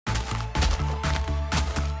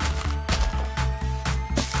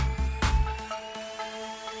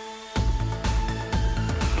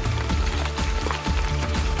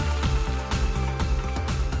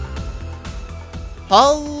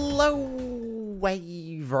Hello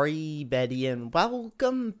everybody and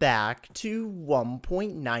welcome back to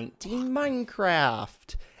 1.19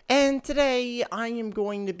 Minecraft. And today I am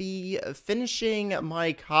going to be finishing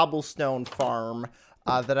my cobblestone farm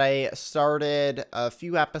that I started a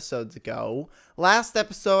few episodes ago. Last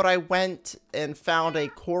episode I went and found a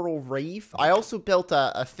coral reef. I also built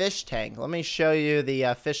a fish tank. Let me show you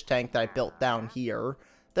the fish tank that I built down here.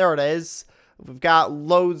 There it is. We've got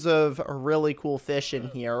loads of really cool fish in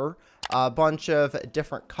here. A bunch of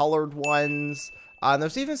different colored ones. And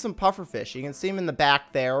there's even some pufferfish. You can see them in the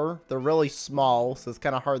back there. They're really small, so it's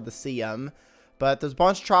kind of hard to see them. But there's a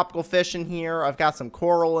bunch of tropical fish in here. I've got some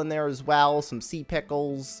coral in there as well. Some sea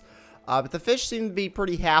pickles. But the fish seem to be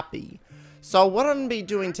pretty happy. So what I'm going to be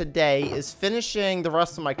doing today is finishing the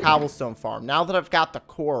rest of my cobblestone farm. Now that I've got the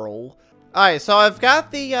coral. Alright, so I've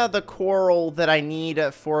got the coral that I need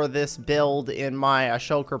for this build in my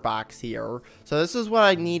shulker box here. So this is what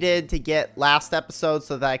I needed to get last episode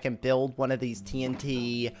so that I can build one of these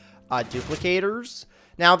TNT duplicators.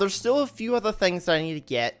 Now, there's still a few other things that I need to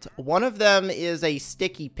get. One of them is a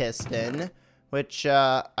sticky piston, which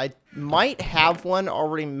I might have one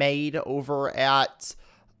already made over at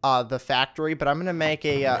the factory, but I'm going to make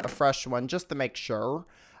a fresh one just to make sure.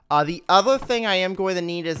 The other thing I am going to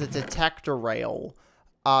need is a detector rail.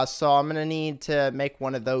 So I'm going to need to make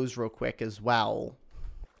one of those real quick as well.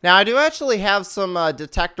 Now, I do actually have some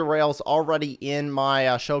detector rails already in my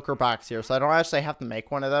shulker box here. So I don't actually have to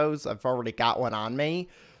make one of those. I've already got one on me.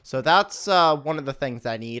 So that's one of the things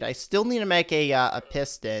I need. I still need to make a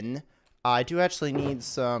piston. I do actually need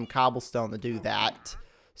some cobblestone to do that.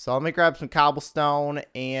 So let me grab some cobblestone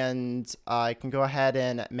and I can go ahead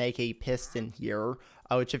and make a piston here.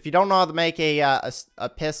 Which, if you don't know how to make a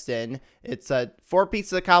piston, it's 4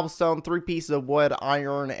 pieces of cobblestone, 3 pieces of wood,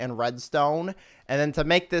 iron, and redstone. And then to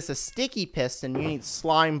make this a sticky piston, you need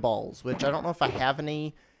slime balls, which I don't know if I have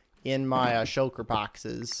any in my shulker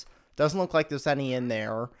boxes. Doesn't look like there's any in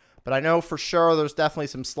there, but I know for sure there's definitely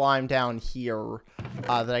some slime down here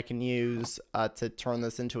that I can use to turn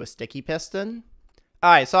this into a sticky piston.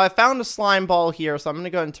 Alright, so I found a slime ball here, so I'm going to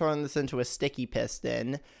go ahead and turn this into a sticky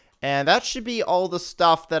piston. And that should be all the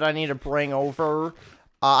stuff that I need to bring over.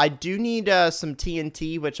 I do need some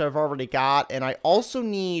TNT, which I've already got. And I also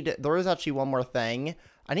need, there is actually one more thing.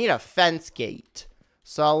 I need a fence gate.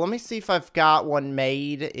 So let me see if I've got one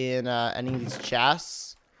made in any of these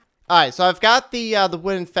chests. Alright, so I've got the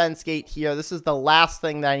wooden fence gate here. This is the last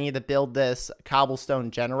thing that I need to build this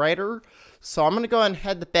cobblestone generator. So I'm going to go ahead and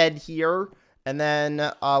head to bed here. And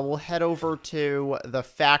then we'll head over to the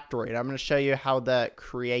factory, and I'm going to show you how to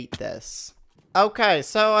create this. Okay,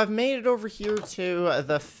 so I've made it over here to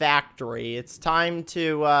the factory. It's time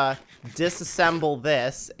to disassemble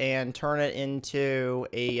this and turn it into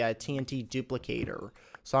a TNT duplicator.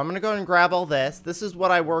 So I'm going to go and grab all this. This is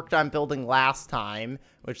what I worked on building last time,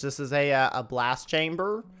 which this is a blast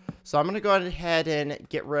chamber. So I'm going to go ahead and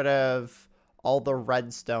get rid of all the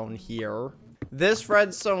redstone here. This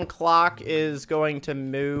redstone clock is going to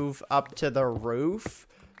move up to the roof,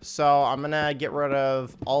 so I'm going to get rid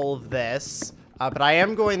of all of this, but I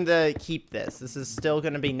am going to keep this. This is still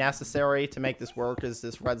going to be necessary to make this work, is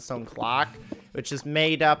this redstone clock, which is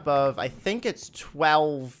made up of, I think it's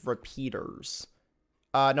 12 repeaters.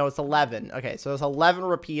 No, it's 11. Okay, so there's 11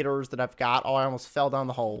 repeaters that I've got. Oh, I almost fell down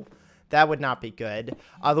the hole. That would not be good.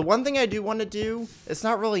 The one thing I do want to do, it's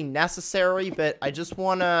not really necessary, but I just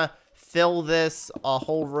want to fill this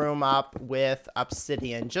whole room up with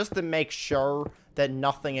obsidian just to make sure that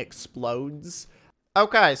nothing explodes.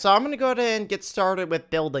 Okay, so I'm going to go ahead and get started with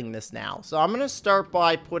building this now. So I'm going to start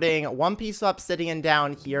by putting 1 piece of obsidian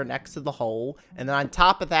down here next to the hole. And then on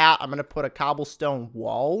top of that, I'm going to put a cobblestone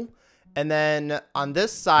wall. And then on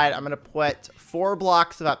this side, I'm going to put 4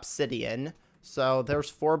 blocks of obsidian. So there's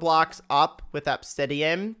 4 blocks up with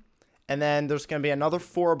obsidian. And then there's going to be another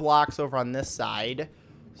 4 blocks over on this side.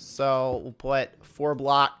 So we'll put 4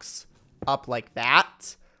 blocks up like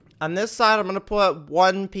that. On this side, I'm going to put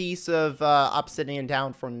 1 piece of obsidian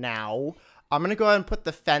down for now. I'm going to go ahead and put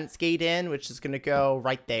the fence gate in, which is going to go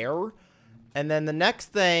right there. And then the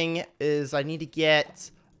next thing is I need to get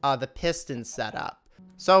the piston set up.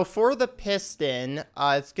 So for the piston,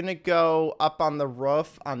 it's going to go up on the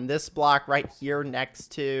roof on this block right here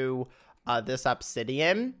next to this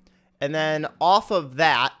obsidian. And then off of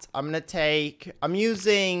that, I'm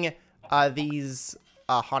using these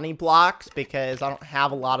honey blocks because I don't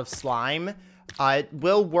have a lot of slime. It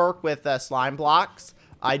will work with slime blocks.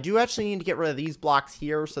 I do actually need to get rid of these blocks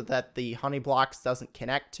here so that the honey blocks doesn't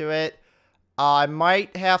connect to it. I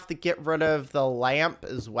might have to get rid of the lamp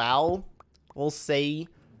as well. We'll see.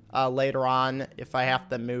 later on if I have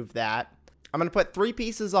to move that. I'm going to put 3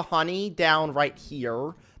 pieces of honey down right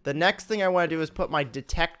here. The next thing I want to do is put my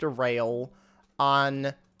detector rail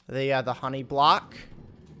on the honey block.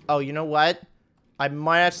 Oh, you know what? I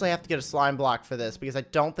might actually have to get a slime block for this because I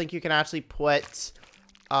don't think you can actually put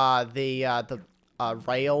the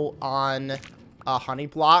rail on honey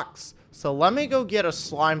blocks. So let me go get a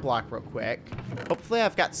slime block real quick. Hopefully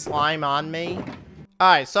I've got slime on me.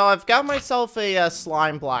 Alright, so I've got myself a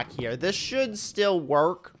slime block here. This should still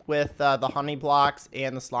work with the honey blocks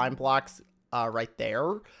and the slime blocks right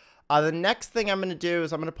there. The next thing I'm going to do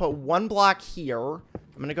is I'm going to put 1 block here.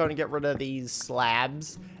 I'm going to go and get rid of these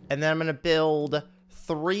slabs. And then I'm going to build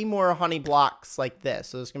 3 more honey blocks like this.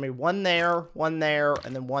 So there's going to be 1 there,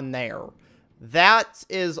 and then 1 there. That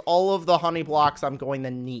is all of the honey blocks I'm going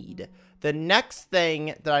to need. The next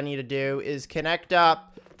thing that I need to do is connect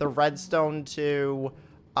up the redstone to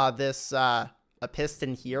this a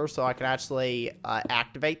piston here so I can actually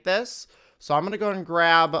activate this. So I'm going to go and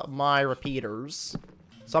grab my repeaters.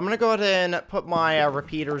 So I'm going to go ahead and put my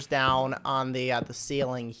repeaters down on the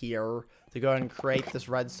ceiling here to go ahead and create this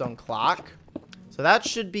redstone clock. So that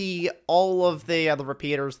should be all of the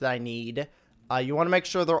repeaters that I need. You want to make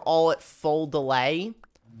sure they're all at full delay.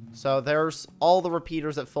 So there's all the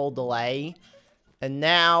repeaters at full delay. And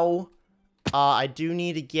now I do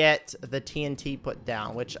need to get the TNT put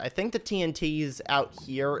down, which I think the TNT is out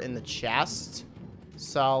here in the chest.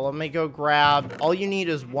 So let me go grab, all you need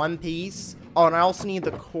is 1 piece. Oh, and I also need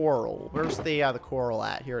the coral. Where's the coral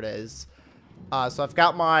at? Here it is. So I've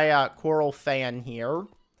got my coral fan here.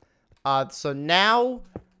 So now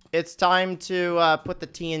it's time to put the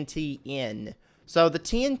TNT in. So the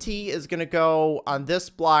TNT is going to go on this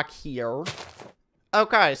block here.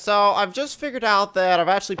 Okay, so I've just figured out that I've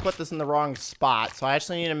actually put this in the wrong spot. So I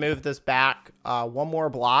actually need to move this back 1 more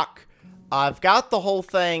block. I've got the whole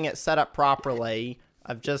thing set up properly.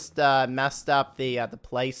 I've just messed up the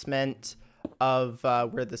placement of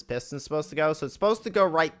where this piston's supposed to go. So it's supposed to go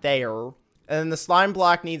right there. And then the slime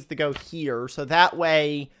block needs to go here. So that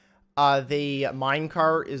way the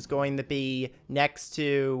minecart is going to be next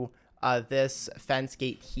to this fence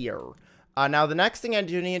gate here. Now, the next thing I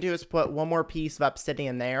do need to do is put 1 more piece of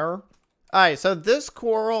obsidian there. Alright, so this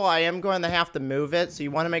coral, I am going to have to move it. So you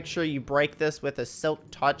want to make sure you break this with a silk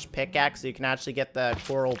touch pickaxe so you can actually get the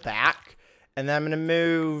coral back. And then I'm going to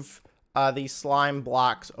move these slime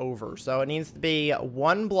blocks over. So it needs to be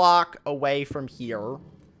 1 block away from here.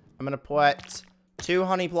 I'm going to put 2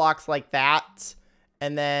 honey blocks like that.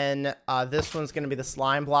 And then this one's going to be the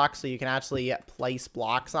slime block so you can actually place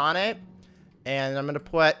blocks on it. And I'm going to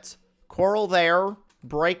put coral there.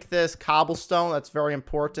 Break this cobblestone. That's very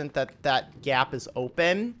important that that gap is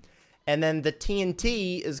open. And then the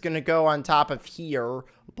TNT is going to go on top of here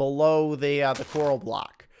below the coral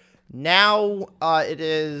block. Now it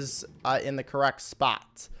is in the correct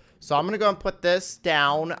spot. So I'm going to go and put this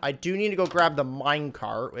down. I do need to go grab the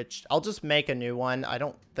minecart, which I'll just make a new one. I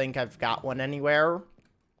don't think I've got one anywhere.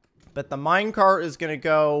 But the minecart is going to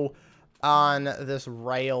go on this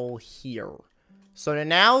rail here. So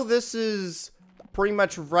now this is pretty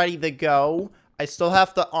much ready to go. I still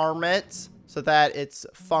have to arm it so that it's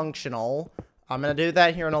functional. I'm going to do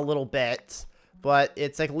that here in a little bit. But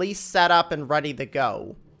it's at least set up and ready to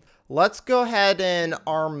go. Let's go ahead and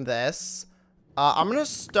arm this. I'm going to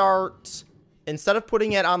start, instead of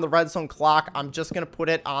putting it on the redstone clock, I'm just going to put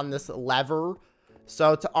it on this lever.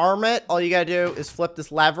 So to arm it, all you got to do is flip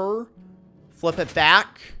this lever, flip it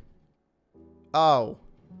back. Oh.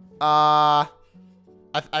 Oh,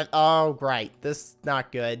 great. This is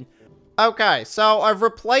not good. Okay, so I've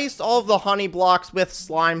replaced all of the honey blocks with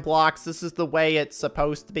slime blocks. This is the way it's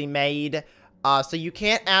supposed to be made. So you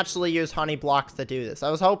can't actually use honey blocks to do this. I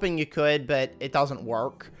was hoping you could, but it doesn't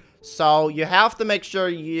work. So you have to make sure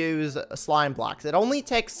you use slime blocks. It only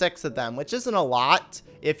takes 6 of them, which isn't a lot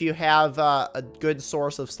if you have a good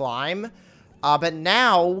source of slime. But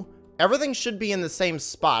now, everything should be in the same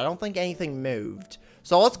spot. I don't think anything moved.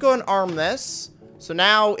 So let's go and arm this. So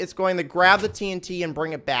now it's going to grab the TNT and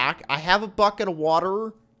bring it back. I have a bucket of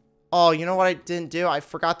water. Oh, you know what I didn't do? I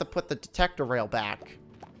forgot to put the detector rail back.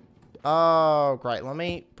 Oh, great. Let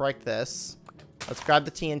me break this. Let's grab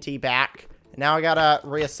the TNT back. Now I gotta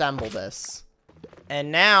reassemble this.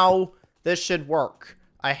 And now this should work.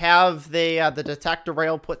 I have the detector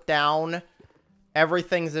rail put down.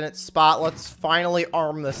 Everything's in its spot. Let's finally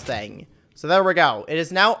arm this thing. So there we go. It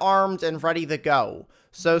is now armed and ready to go.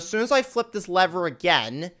 So as soon as I flip this lever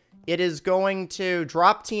again, it is going to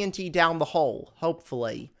drop TNT down the hole,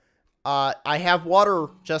 hopefully. I have water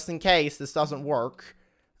just in case this doesn't work.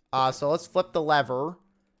 So let's flip the lever.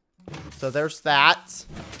 So there's that.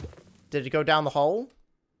 Did it go down the hole?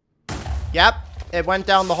 Yep, it went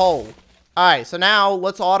down the hole. Alright, so now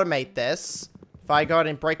let's automate this. If I go ahead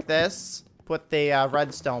and break this, put the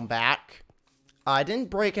redstone back. I didn't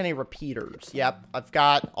break any repeaters. Yep, I've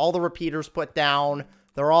got all the repeaters put down.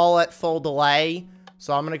 They're all at full delay.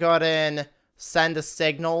 So I'm going to go ahead and send a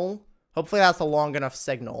signal. Hopefully that's a long enough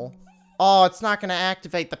signal. Oh, it's not going to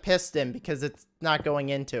activate the piston because it's not going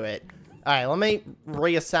into it. Alright, let me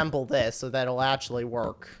reassemble this so that it'll actually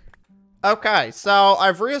work. Okay, so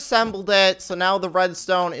I've reassembled it. So now the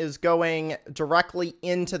redstone is going directly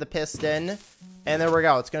into the piston. And there we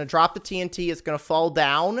go. It's going to drop the TNT. It's going to fall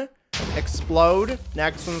down, explode.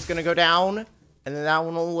 Next one's going to go down. And then that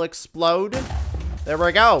one will explode. There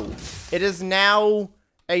we go. It is now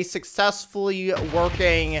a successfully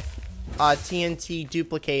working TNT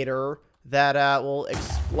duplicator that will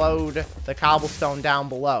explode the cobblestone down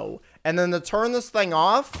below. And then to turn this thing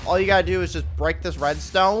off, all you gotta do is just break this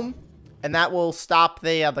redstone, and that will stop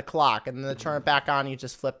the clock. And then to turn it back on, you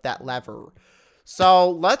just flip that lever.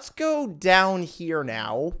 So let's go down here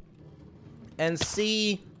now and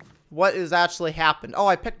see what has actually happened. Oh,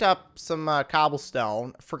 I picked up some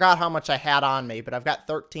cobblestone. Forgot how much I had on me, but I've got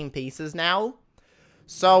 13 pieces now.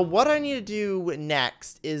 So what I need to do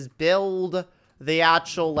next is build the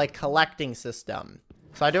actual, like, collecting system.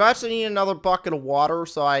 So I do actually need another bucket of water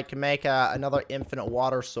so I can make another infinite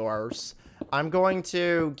water source. I'm going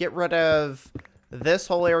to get rid of this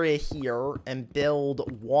whole area here and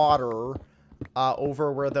build water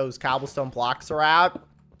over where those cobblestone blocks are at.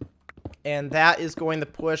 And that is going to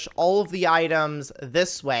push all of the items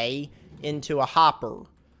this way into a hopper.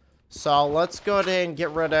 So let's go ahead and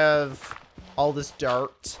get rid of all this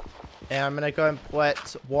dirt. And I'm going to go and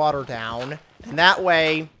put water down. And that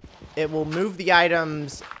way, it will move the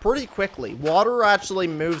items pretty quickly. Water actually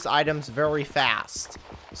moves items very fast.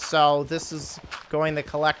 So this is going to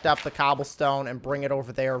collect up the cobblestone and bring it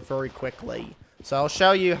over there very quickly. So I'll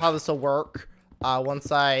show you how this will work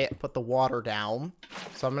once I put the water down.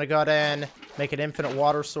 So I'm going to go ahead and make an infinite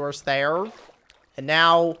water source there. And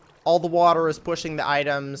now all the water is pushing the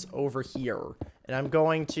items over here. And I'm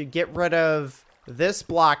going to get rid of this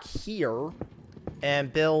block here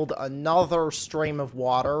and build another stream of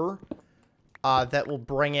water that will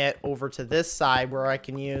bring it over to this side where I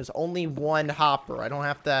can use only one hopper. I don't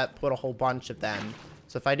have to put a whole bunch of them.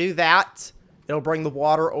 So if I do that, it'll bring the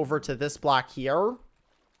water over to this block here.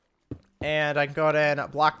 And I can go ahead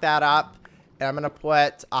and block that up. And I'm going to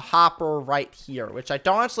put a hopper right here, which I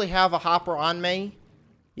don't actually have a hopper on me.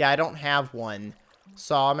 Yeah, I don't have one.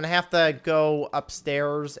 So I'm going to have to go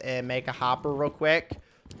upstairs and make a hopper real quick.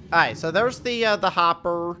 Alright, so there's the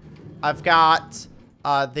hopper. I've got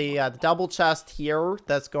the double chest here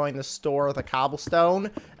that's going to store the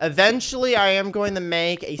cobblestone. Eventually, I am going to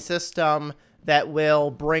make a system that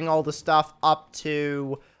will bring all the stuff up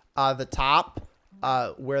to the top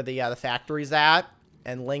where the factory's at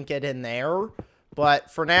and link it in there. But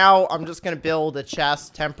for now, I'm just going to build a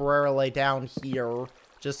chest temporarily down here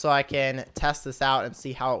just so I can test this out and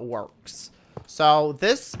see how it works. So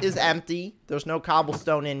this is empty. There's no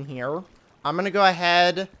cobblestone in here. I'm going to go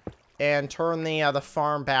ahead and turn the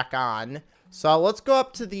farm back on. So let's go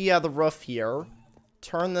up to the roof here.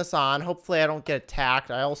 Turn this on. Hopefully I don't get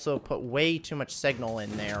attacked. I also put way too much signal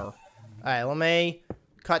in there. Alright, let me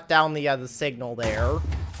cut down the signal there.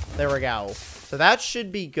 There we go. So that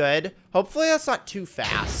should be good. Hopefully that's not too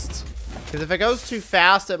fast. Because if it goes too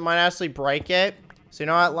fast, it might actually break it. So you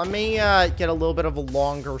know what? Let me get a little bit of a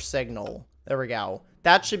longer signal. There we go.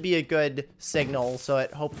 That should be a good signal, so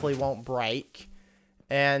it hopefully won't break.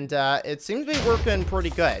 And it seems to be working pretty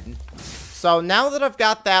good. So now that I've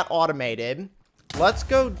got that automated, let's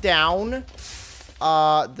go down.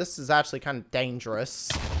 This is actually kind of dangerous.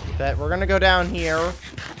 But we're going to go down here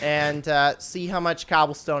and see how much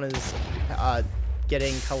cobblestone is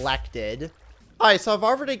getting collected. Alright, so I've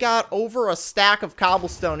already got over a stack of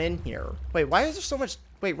cobblestone in here. Wait, why is there so much...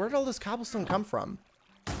 Wait, where did all this cobblestone come from?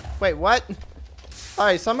 Wait, what?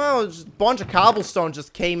 Alright, somehow a bunch of cobblestone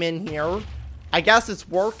just came in here. I guess it's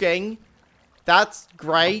working. That's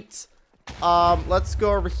great. Let's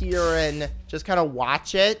go over here and just kind of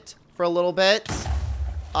watch it for a little bit.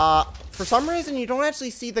 For some reason, you don't actually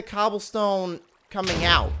see the cobblestone coming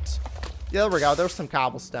out. Yeah, there we go. There's some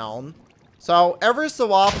cobblestone. So, every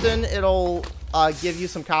so often, it'll give you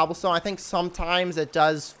some cobblestone. I think sometimes it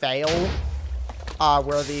does fail,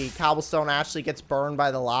 where the cobblestone actually gets burned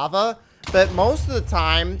by the lava. But most of the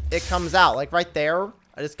time, it comes out. Like right there,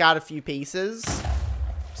 I just got a few pieces.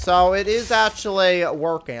 So, it is actually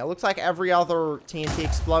working. It looks like every other TNT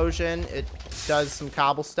explosion, it does some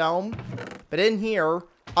cobblestone. But in here,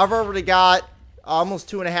 I've already got almost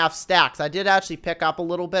 2.5 stacks. I did actually pick up a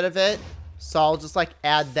little bit of it. So I'll just like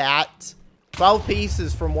add that. 12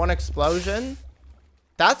 pieces from one explosion.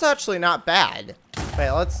 That's actually not bad.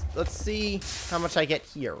 Wait, let's see how much I get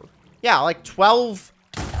here. Yeah, like 12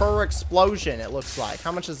 per explosion, it looks like.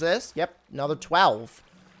 How much is this? Yep, another 12.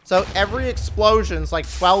 So every explosion is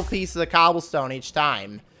like 12 pieces of cobblestone each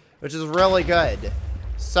time, which is really good.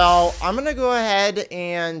 So I'm going to go ahead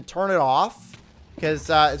and turn it off because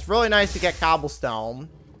it's really nice to get cobblestone,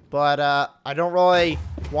 but I don't really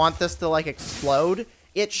want this to like explode.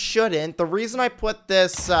 It shouldn't. The reason I put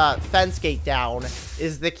this fence gate down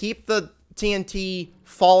is to keep the TNT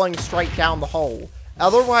falling straight down the hole.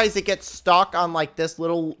 Otherwise, it gets stuck on like this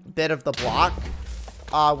little bit of the block.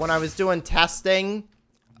 When I was doing testing,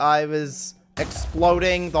 it was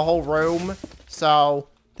exploding the whole room, so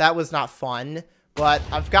that was not fun. But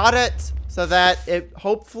I've got it so that it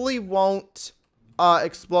hopefully won't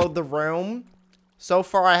explode the room. So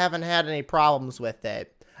far, I haven't had any problems with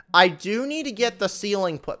it. I do need to get the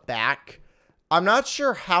ceiling put back. I'm not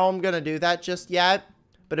sure how I'm going to do that just yet,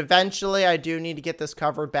 but eventually I do need to get this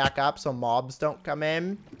covered back up so mobs don't come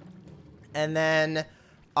in. And then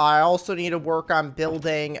I also need to work on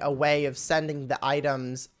building a way of sending the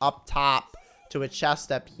items up top to a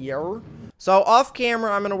chest up here. So off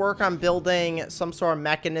camera, I'm going to work on building some sort of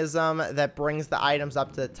mechanism that brings the items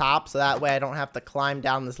up to the top, so that way I don't have to climb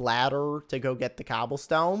down this ladder to go get the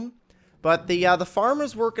cobblestone. But the farm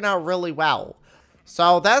is working out really well.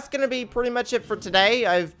 So that's going to be pretty much it for today.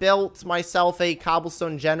 I've built myself a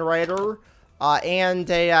cobblestone generator and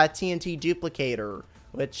a TNT duplicator,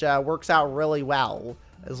 which works out really well.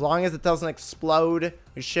 As long as it doesn't explode,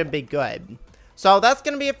 we should be good. So that's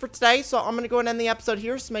going to be it for today. So I'm going to go ahead and end the episode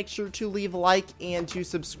here. So make sure to leave a like and to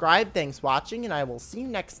subscribe. Thanks for watching, and I will see you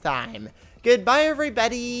next time. Goodbye,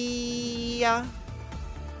 everybody.